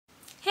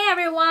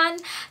everyone!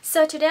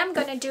 So today I'm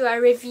gonna do a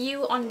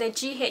review on the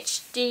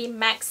GHD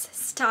Max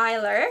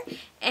Styler,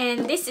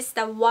 and this is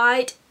the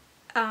white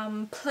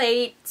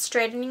plate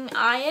straightening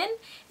iron,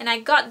 and I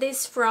got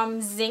this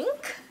from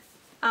Zinc,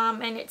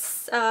 and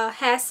it's a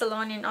hair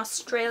salon in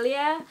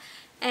Australia,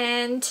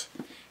 and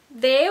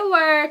they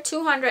were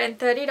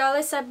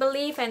 $230 I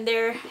believe, and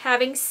they're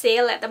having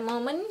sale at the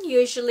moment.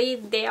 Usually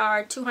they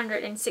are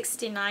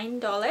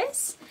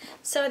 $269.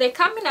 So they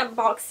come in a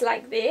box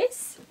like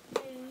this.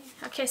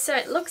 Okay, so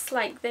it looks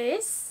like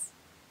this,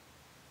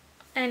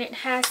 and it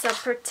has a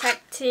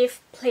protective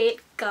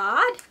plate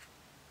guard,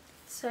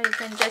 so you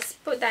can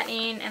just put that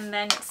in, and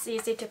then it's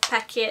easy to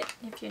pack it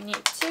if you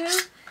need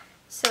to.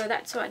 So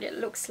that's what it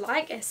looks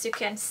like. As you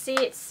can see,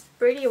 it's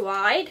pretty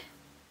wide.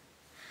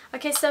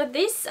 Okay, so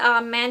these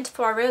are meant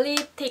for really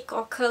thick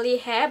or curly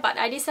hair, but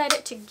I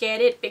decided to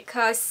get it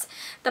because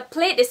the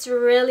plate is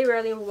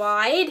really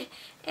wide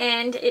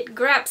and it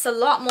grabs a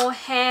lot more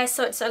hair,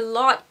 so it's a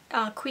lot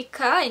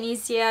quicker and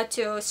easier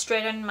to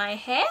straighten my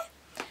hair.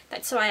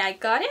 That's why I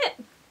got it.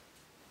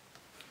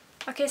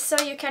 Okay, so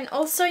you can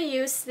also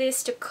use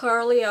this to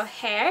curl your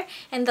hair,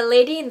 and the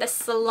lady in the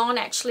salon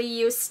actually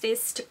used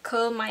this to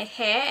curl my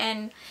hair,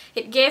 and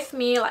it gave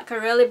me like a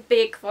really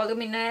big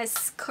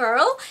voluminous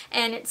curl,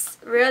 and it's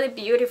really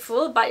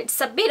beautiful, but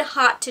it's a bit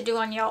hard to do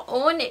on your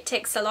own. It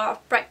takes a lot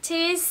of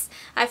practice.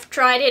 I've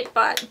tried it,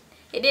 but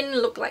it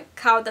didn't look like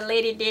how the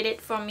lady did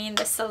it for me in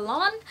the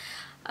salon,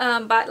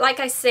 but like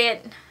I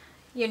said,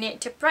 you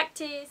need to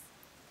practice.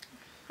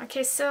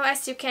 Okay, so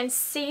as you can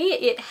see,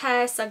 it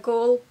has a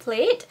gold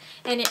plate,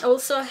 and it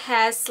also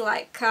has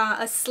like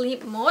a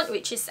sleep mode,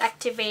 which is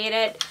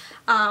activated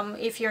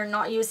if you're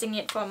not using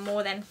it for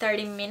more than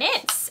 30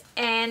 minutes.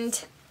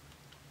 And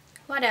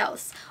what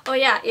else? Oh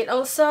yeah, it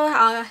also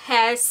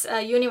has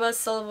a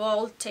universal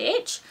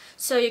voltage,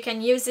 so you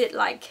can use it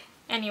like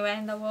anywhere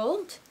in the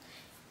world.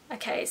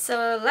 Okay,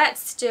 so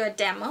let's do a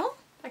demo.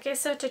 Okay,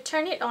 so to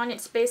turn it on,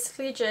 it's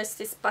basically just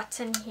this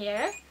button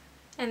here,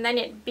 and then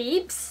it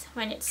beeps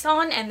when it's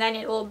on, and then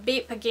it will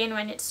beep again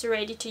when it's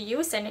ready to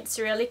use, and it's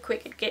really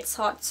quick. It gets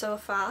hot so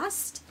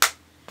fast.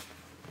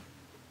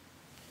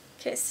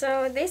 Okay,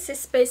 so this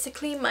is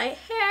basically my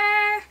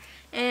hair,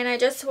 and I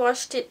just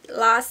washed it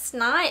last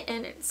night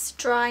and it's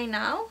dry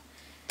now.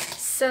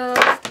 So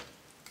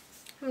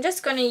I'm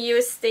just gonna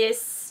use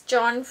this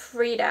John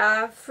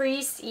Frieda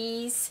Freeze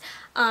Ease.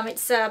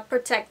 It's a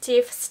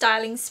protective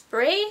styling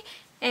spray,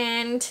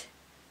 and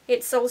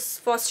it's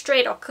also for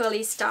straight or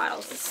curly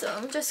styles. So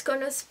I'm just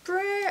gonna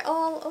spray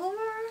all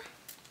over.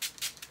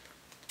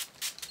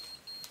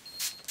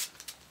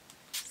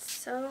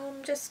 So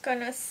I'm just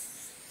gonna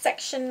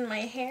section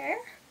my hair.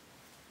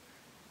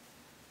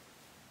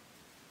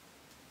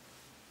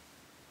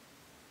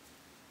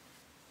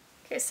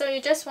 Okay, so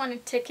you just want to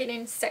take it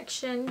in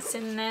sections,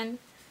 and then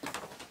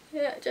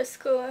yeah, just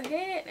go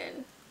ahead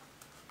and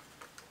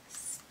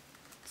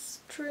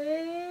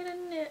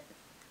straighten it.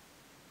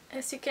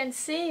 As you can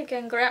see, you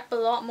can grab a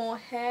lot more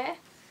hair,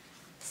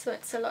 so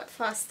it's a lot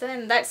faster,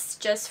 and that's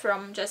just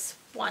from just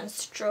one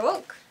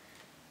stroke.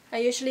 I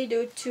usually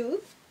do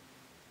two.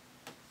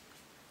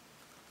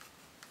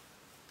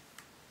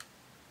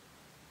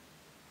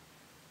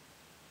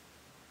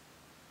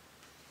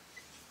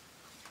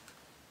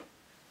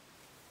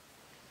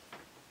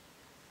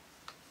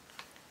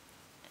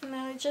 And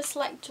I just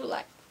like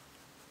to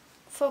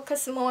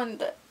focus more on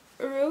the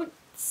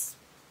roots,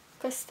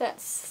 because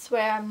that's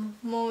where I'm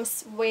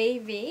most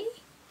wavy.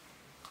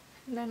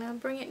 And then I'll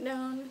bring it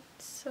down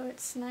so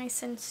it's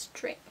nice and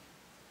straight,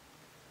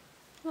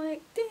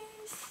 like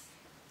this.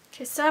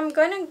 Okay, so I'm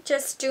gonna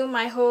just do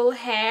my whole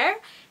hair,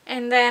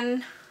 and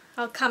then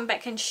I'll come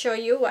back and show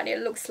you what it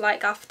looks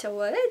like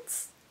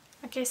afterwards.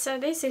 Okay, so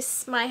this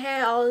is my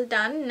hair all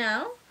done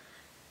now.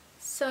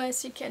 So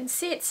as you can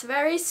see, it's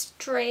very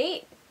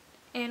straight,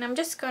 and I'm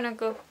just gonna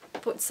go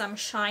put some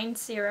shine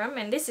serum,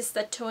 and this is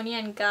the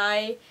Toni &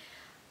 Guy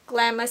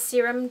Glamour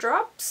Serum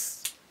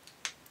Drops,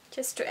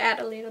 just to add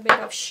a little bit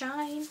of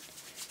shine.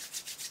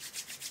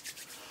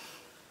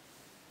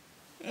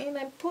 And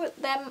I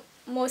put them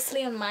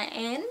mostly on my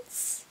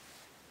ends,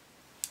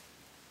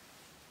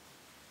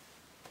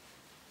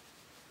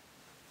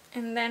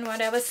 and then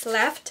whatever's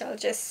left, I'll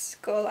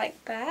just go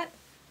like that,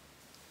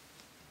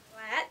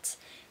 flat.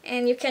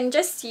 And you can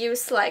just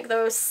use like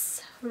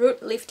those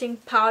root lifting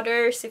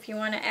powders if you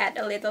want to add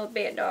a little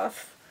bit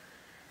of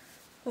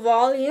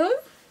volume,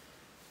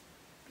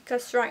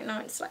 because right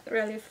now it's like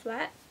really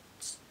flat.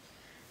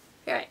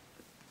 Right.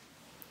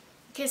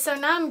 Okay, so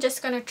now I'm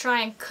just gonna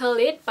try and curl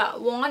it,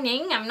 but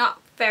warning, I'm not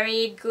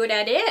very good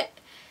at it.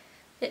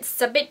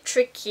 It's a bit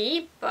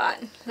tricky,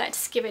 but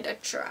let's give it a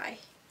try.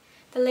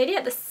 The lady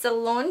at the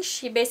salon,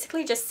 she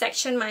basically just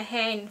sectioned my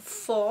hair in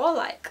four,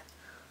 like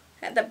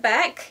at the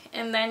back,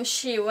 and then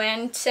she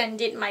went and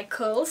did my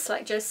curls,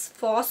 like just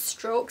 4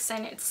 strokes,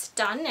 and it's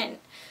done. And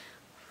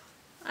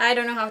I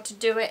don't know how to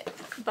do it,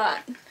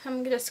 but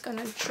I'm just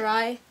gonna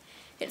try.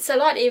 It's a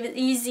lot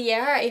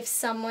easier if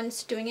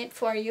someone's doing it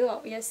for you,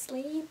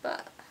 obviously,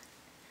 but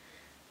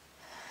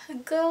a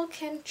girl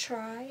can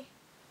try.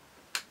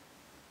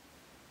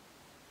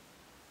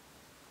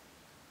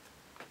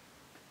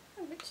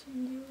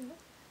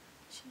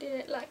 She did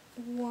it like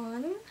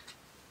 1,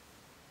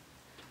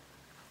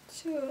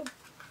 2,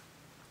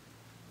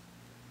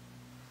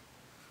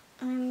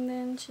 and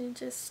then she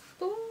just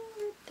pulled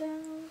it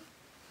down.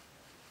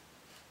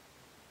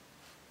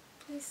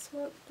 Please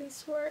work,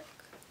 please work.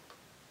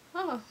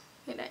 Oh,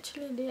 it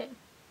actually did.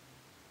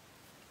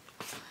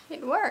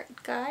 It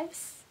worked,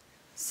 guys.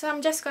 So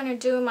I'm just gonna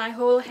do my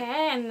whole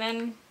hair and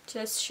then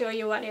just show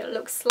you what it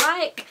looks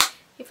like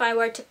if I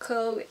were to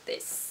curl with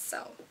this.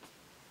 So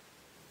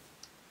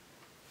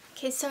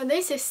okay, so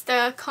this is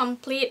the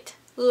complete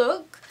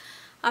look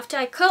after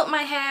I curled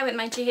my hair with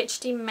my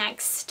GHD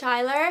Max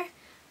styler.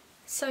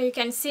 So you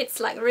can see it's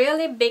like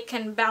really big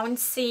and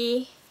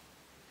bouncy,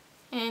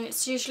 and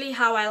it's usually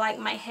how I like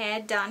my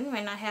hair done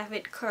when I have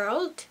it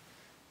curled.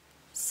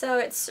 So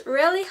it's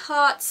really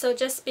hot, so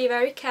just be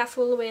very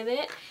careful with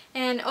it.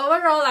 And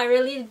overall I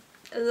really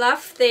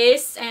love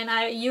this and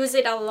I use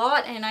it a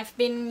lot, and I've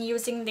been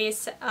using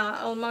this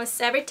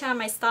almost every time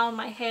I style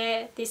my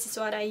hair. This is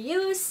what I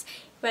use,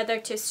 whether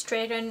to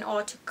straighten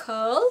or to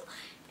curl,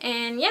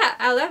 and yeah,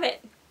 I love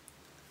it.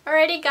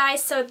 Alrighty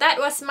guys, so that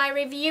was my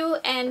review,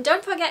 and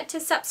don't forget to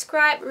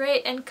subscribe,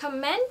 rate and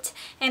comment,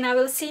 and I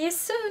will see you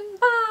soon.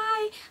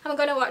 Bye! I'm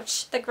gonna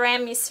watch the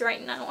Grammys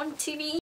right now on TV.